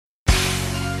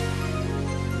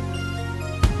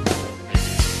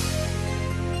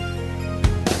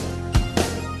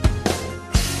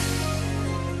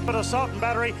Assault and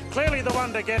Battery. Clearly the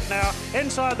one to get now.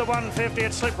 Inside the 150,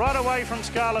 it slipped right away from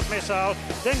Scarlet Missile.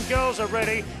 Then Girls Are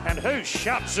Ready. And Who's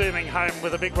Shut zooming home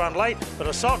with a big run late. But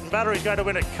Assault and Battery is going to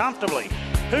win it comfortably.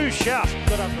 Who's Shut?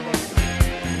 Good afternoon.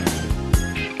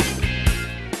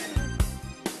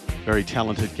 Very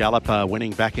talented galloper,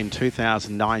 winning back in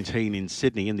 2019 in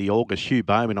Sydney in the August Hugh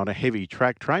Bowman on a heavy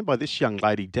track, trained by this young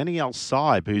lady, Danielle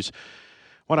Seib, who's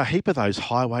won a heap of those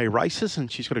highway races,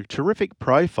 and she's got a terrific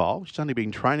profile. She's only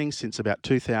been training since about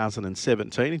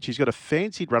 2017, and she's got a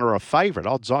fancied runner, a favourite,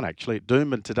 odds on actually, at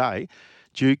Doomben today,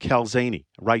 Duke Calzini,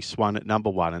 race 1 at number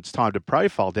 1. It's time to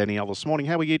profile Danielle this morning.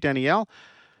 How are you, Danielle?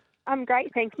 I'm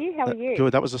great, thank you. How are you?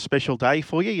 Good. That was a special day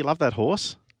for you. You love that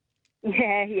horse.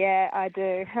 Yeah, I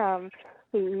do.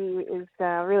 He has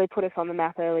really put us on the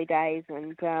map early days,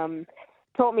 and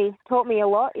taught me a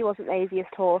lot. He wasn't the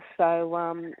easiest horse,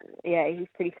 so he's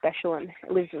pretty special and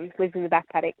lives in the back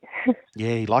paddock.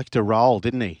 Yeah, he liked to roll,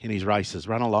 didn't he, in his races?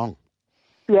 Run along.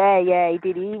 Yeah, he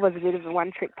did. He was a bit of a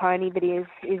one-trick pony, but he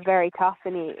is very tough,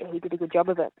 and he did a good job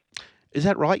of it. Is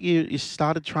that right? You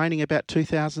started training about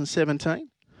 2017?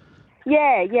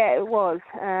 Yeah, it was.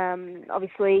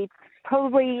 Obviously,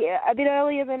 probably a bit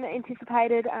earlier than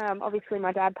anticipated. Obviously,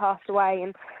 my dad passed away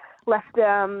and left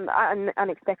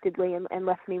unexpectedly and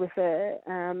left me with a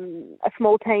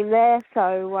small team there.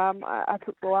 So I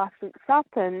took the licence up,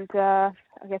 and I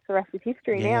guess the rest is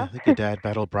history now. I think your dad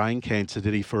battled brain cancer,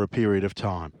 did he, for a period of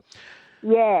time?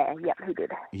 Yeah, he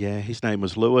did. Yeah, his name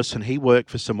was Lewis, and he worked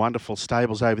for some wonderful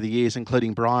stables over the years,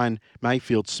 including Brian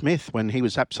Mayfield Smith, when he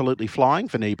was absolutely flying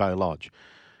for Nebo Lodge.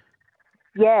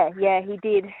 Yeah, he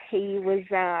did. He was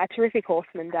a terrific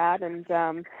horseman, Dad, and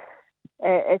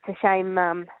it's a shame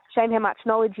how much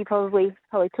knowledge he probably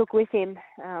took with him.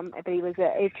 But he was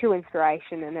a true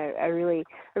inspiration and a really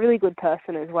good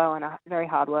person as well, and a very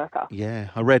hard worker.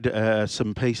 Yeah, I read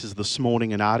some pieces this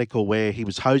morning, an article where he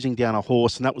was hosing down a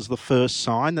horse, and that was the first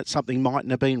sign that something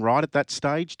mightn't have been right at that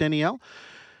stage, Danielle.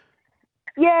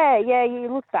 Yeah, you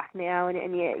look back now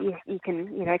and you can,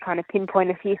 kind of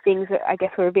pinpoint a few things that I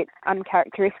guess were a bit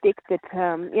uncharacteristic, but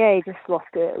he just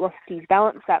lost his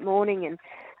balance that morning, and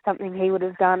something he would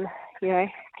have done,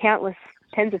 countless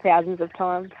tens of thousands of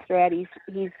times throughout his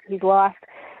life,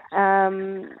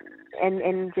 and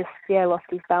just lost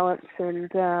his balance,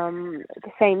 and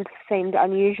it seemed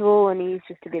unusual, and he's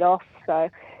just a bit off. So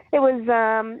it was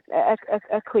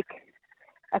a quick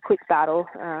battle.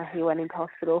 He went into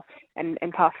hospital and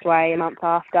passed away a month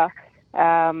after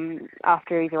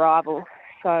his arrival.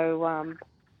 So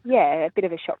a bit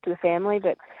of a shock to the family,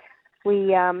 but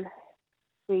we're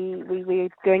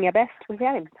doing our best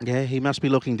without him. Yeah, he must be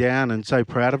looking down and so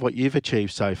proud of what you've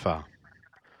achieved so far.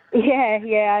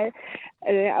 Yeah.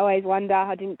 I always wonder.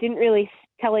 I didn't really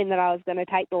tell him that I was going to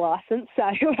take the licence, so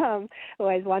I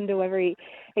always wonder whether he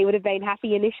would have been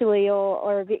happy initially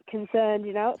or a bit concerned.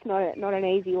 It's not an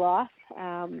easy life,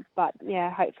 but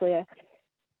hopefully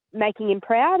making him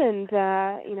proud, and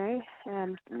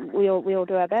we all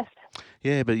do our best.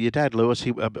 Yeah, but your dad, Lewis,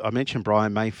 I mentioned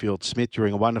Brian Mayfield Smith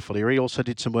during a wonderful era. He also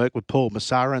did some work with Paul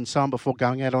Massara and so on before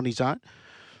going out on his own.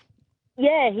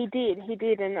 Yeah, he did,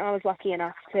 and I was lucky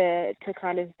enough to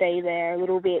kind of be there a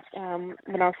little bit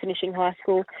when I was finishing high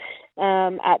school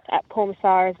at Paul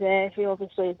Massara's there, who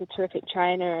obviously is a terrific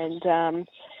trainer, and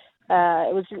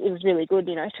it was really good,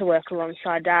 to work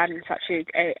alongside Dad in such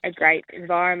a great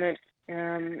environment.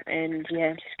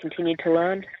 Just continued to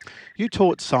learn. You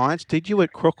taught science, did you,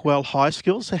 at Crookwell High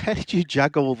School? So how did you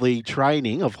juggle the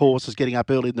training of horses getting up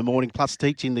early in the morning plus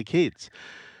teaching the kids?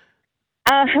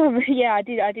 I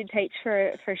did teach for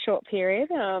a short period.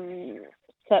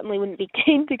 Certainly wouldn't be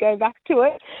keen to go back to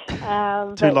it.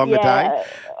 Too long a day?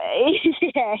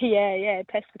 Yeah.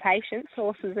 Test the patience,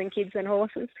 horses and kids and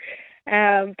horses.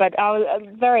 But I was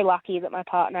very lucky that my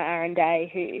partner, Aaron Day,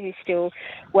 who still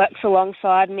works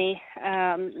alongside me,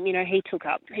 he took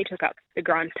up the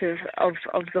grunt of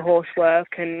the horse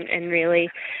work and really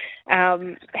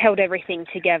held everything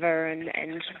together,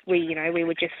 and we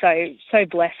were just so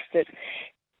blessed that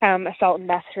Assault and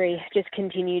Battery just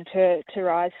continued to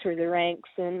rise through the ranks,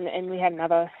 and we had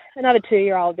another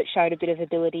 2-year-old that showed a bit of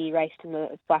ability. He raced in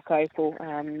the Black Opal.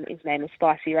 His name is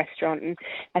Spicy Restaurant, and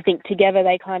I think together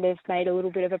they kind of made a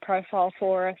little bit of a profile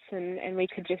for us, and we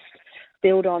could just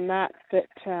build on that. But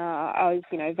I was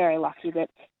very lucky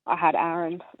that I had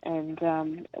Aaron, and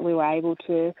we were able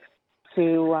to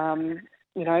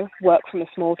work from a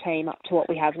small team up to what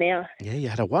we have now. Yeah, you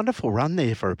had a wonderful run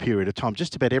there for a period of time.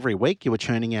 Just about every week you were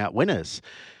churning out winners.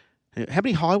 How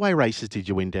many highway races did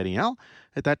you win, Danielle,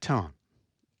 at that time?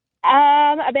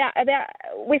 About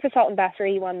with Assault and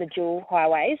Battery, he won the dual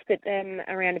highways, but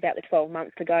around about the 12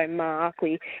 months ago mark,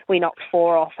 we knocked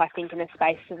 4 off, I think, in a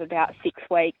space of about 6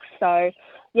 weeks. So,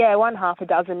 yeah, won half a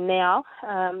dozen now,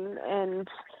 and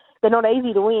they're not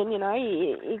easy to win. You know,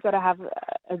 you've got to have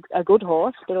a good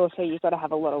horse, but also you've got to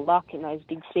have a lot of luck in those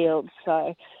big fields.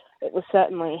 So, it was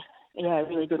certainly a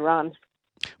really good run.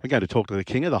 We're going to talk to the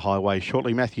king of the highway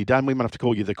shortly, Matthew Dunn. We might have to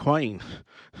call you the Queen.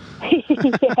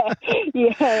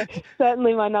 yeah,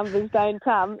 certainly my numbers don't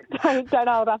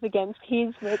hold up against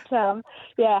his, but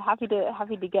happy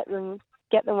to get them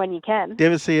when you can. Do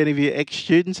you ever see any of your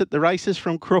ex-students at the races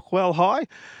from Crookwell High?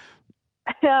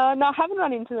 No, I haven't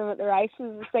run into them at the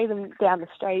races. I see them down the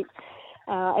street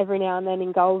every now and then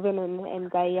in Goulburn,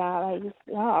 and they just,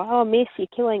 miss, you're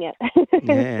killing it.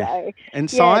 Yeah. So,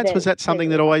 and science, yeah, was that something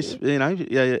that really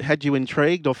always, had you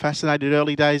intrigued or fascinated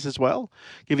early days as well,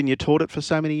 given you taught it for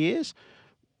so many years?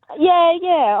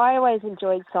 Yeah. I always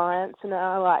enjoyed science, and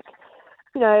I like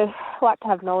to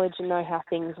have knowledge and know how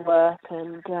things work,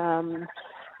 and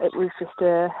it was just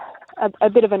a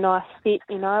bit of a nice fit,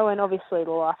 and obviously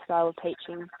the lifestyle of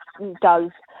teaching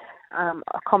does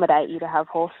accommodate you to have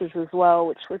horses as well,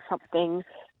 which was something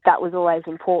that was always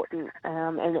important,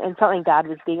 and something Dad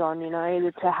was big on,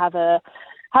 to have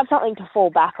something to fall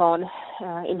back on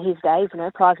in his days.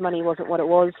 Prize money wasn't what it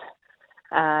was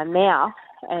now,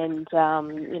 and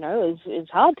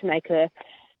it's hard to make a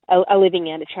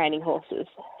living out of training horses.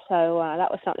 So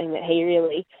that was something that he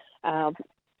really,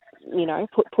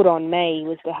 put on me,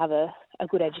 was to have a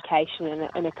good education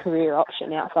and a career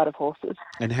option outside of horses.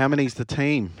 And how many's the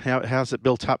team? How's it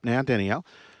built up now, Danielle?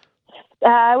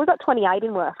 We've got 28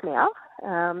 in work now,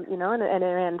 and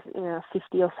around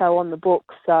 50 or so on the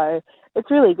books. So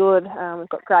it's really good. We've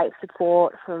got great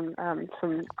support from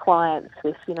clients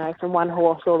with from one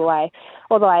horse all the way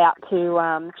up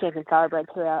to Champion Thoroughbred,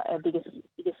 to our biggest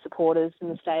supporters in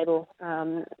the stable,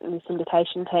 in the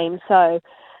syndication team. So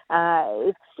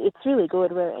it's really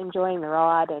good. We're enjoying the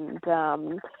ride, and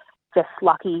just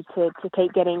lucky to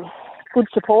keep getting good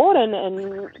support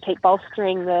and keep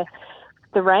bolstering the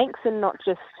ranks, and not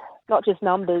just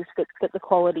numbers, but the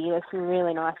quality. There's some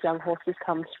really nice young horses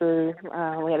come through.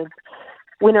 We had a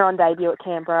winner on debut at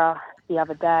Canberra the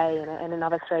other day, and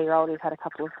another 3-year-old who's had a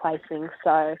couple of placings.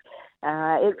 So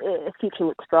the future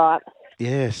looks bright.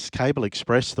 Yes, Cable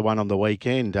Express, the one on the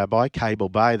weekend, by Cable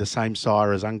Bay, the same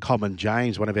sire as Uncommon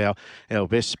James, one of our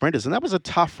best sprinters. And that was a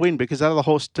tough win, because that other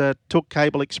horse took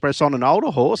Cable Express on an older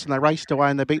horse, and they raced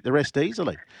away and they beat the rest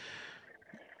easily.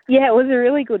 Yeah, it was a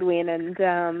really good win, and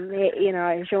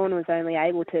Jean was only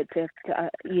able to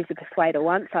use the persuader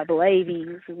once, I believe.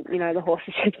 The horse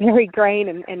is just very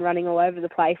green and running all over the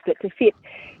place, but to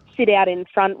sit out in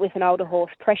front with an older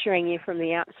horse pressuring you from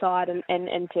the outside and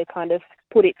to kind of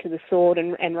put it to the sword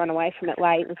and run away from it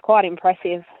late was quite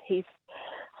impressive. He's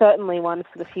certainly one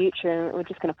for the future, and we're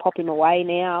just going to pop him away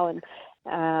now and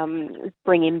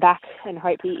bring him back and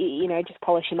hope he, just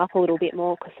polish him up a little bit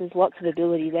more, because there's lots of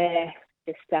ability there.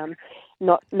 Just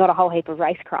not a whole heap of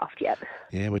racecraft yet.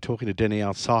 Yeah, we're talking to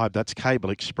Danielle Seib. That's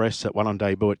Cable Express, that won on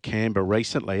debut at Canberra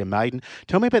recently, a maiden.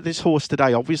 Tell me about this horse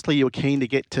today. Obviously, you were keen to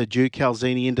get Duke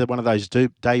Alzini into one of those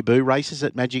debut races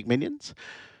at Magic Millions.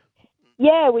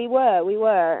 Yeah, we were. We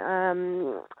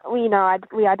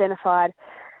identified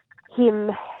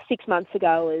him 6 months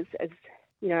ago as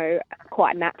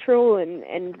quite natural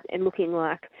and looking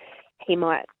like he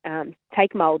might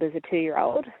take mould as a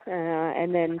 2-year-old,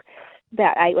 and then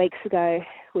about 8 weeks ago,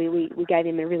 we gave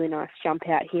him a really nice jump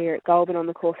out here at Goulburn on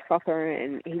the course proper,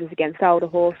 and he was against older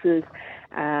horses,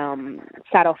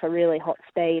 sat off a really hot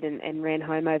speed and ran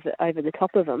home over the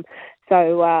top of them.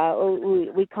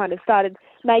 So we kind of started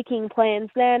making plans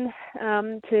then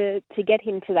to get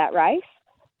him to that race,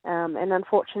 and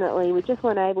unfortunately we just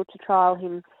weren't able to trial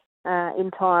him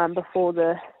in time before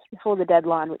the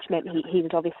deadline, which meant he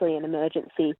was obviously an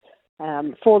emergency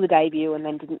for the debut, and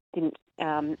then didn't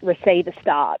receive a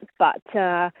start. But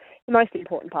the most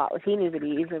important part with him is that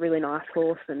he is a really nice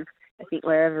horse, and I think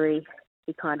wherever he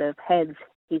kind of heads,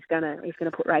 he's gonna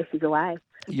put races away.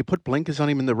 You put blinkers on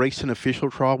him in the recent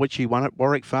official trial, which he won at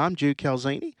Warwick Farm, Duke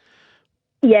Alzini?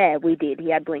 Yeah, we did. He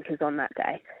had blinkers on that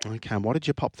day. Okay, and why did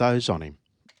you pop those on him?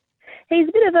 He's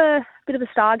a bit of a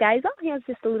stargazer. He has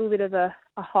just a little bit of a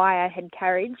higher head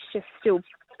carriage, just still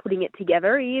putting it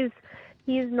together. He is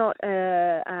not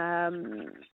a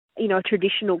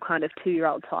traditional kind of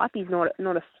 2-year-old type. He's not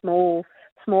a small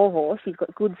horse. He's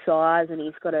got good size and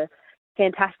he's got a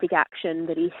fantastic action,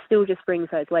 but he still just brings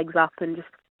those legs up and just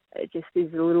just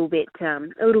is a little bit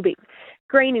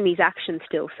green in his action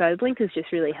still. So blinkers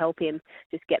just really help him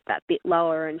just get that bit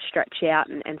lower and stretch out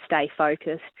and stay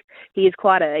focused. He's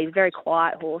a very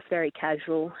quiet horse, very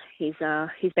casual. He's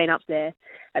been up there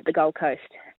at the Gold Coast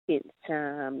since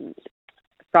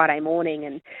Friday morning,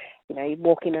 and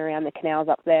walking around the canals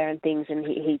up there and things, and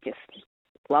he just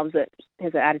loves it.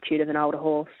 Has an attitude of an older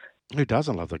horse. Who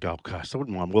doesn't love the Gold Coast? I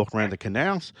wouldn't mind walking around the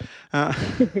canals.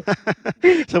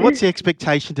 So what's the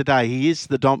expectation today? He is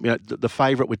the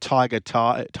favourite with Tiger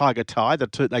Tie.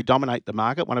 They dominate the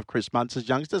market, one of Chris Muntz's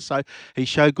youngsters. So he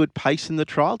showed good pace in the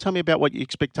trial. Tell me about what your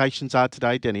expectations are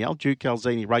today, Danielle. Duke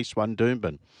Alzini, race 1,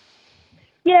 Doomben.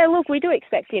 Yeah, look, we do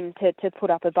expect him to put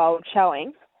up a bold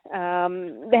showing.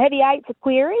 The heavy 8's a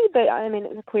query, but I mean,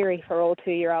 it's a query for all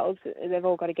 2-year-olds. They've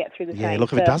all got to get through the same. Yeah,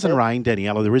 look, if it doesn't rain,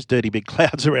 Daniela, there is dirty big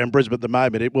clouds around Brisbane at the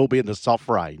moment. It will be in the soft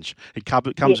range. It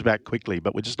comes back quickly,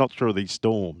 but we're just not through these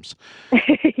storms.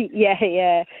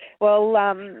 Yeah. Well,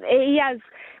 he has.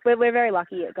 We're very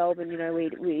lucky at Goulburn.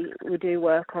 We do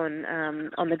work on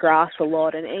the grass a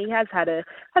lot, and he has had a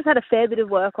fair bit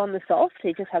of work on the soft.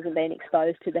 He just hasn't been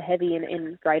exposed to the heavy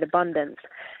in great abundance.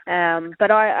 But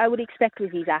I would expect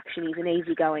with his action, he's an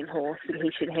easygoing horse, and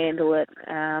he should handle it.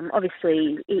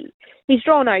 Obviously, he's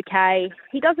drawn okay.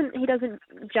 He doesn't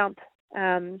jump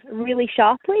really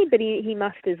sharply, but he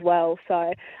must as well.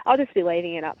 So I'll just be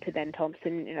leaving it up to Ben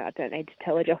Thompson. I don't need to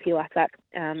tell a jockey like that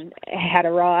how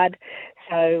to ride.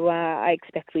 So I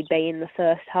expect we'd be in the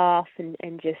first half and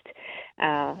just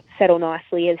settle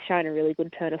nicely. He has shown a really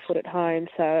good turn of foot at home,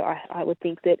 so I would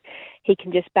think that he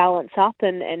can just balance up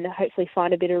and hopefully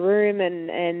find a bit of room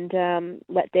and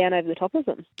let down over the top of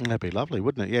them. That'd be lovely,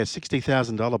 wouldn't it? Yeah,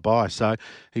 $60,000 buy, so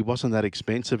he wasn't that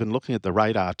expensive. And looking at the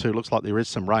radar too, looks like there is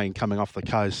some rain coming off the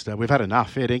coast. We've had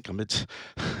enough, Ed Inkham. It's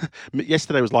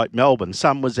yesterday was like Melbourne.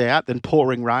 Sun was out, then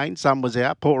pouring rain. Sun was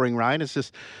out, pouring rain. It's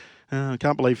just I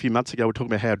can't believe a few months ago we were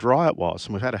talking about how dry it was,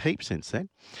 and we've had a heap since then.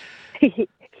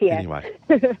 Yeah. Anyway,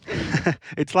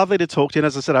 it's lovely to talk to you. And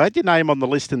as I said, I had your name on the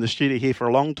list in the studio here for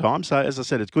a long time. So as I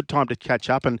said, it's a good time to catch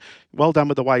up, and well done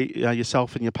with the way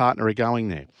yourself and your partner are going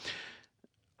there.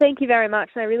 Thank you very much.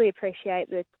 I really appreciate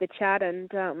the chat,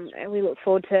 and we look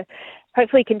forward to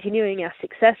hopefully continuing our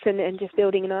success and just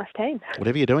building a nice team.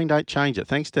 Whatever you're doing, don't change it.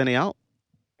 Thanks, Danielle.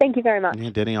 Thank you very much.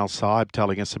 Yeah, Danielle Seib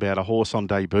telling us about a horse on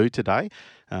debut today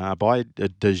by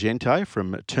D'Agento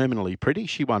from Terminally Pretty.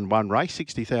 She won one race,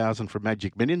 $60,000 from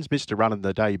Magic Millions. Missed a run in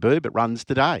the debut, but runs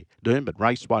today. Doomben,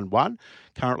 race 1-1,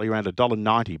 currently around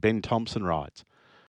 $1.90. Ben Thompson rides.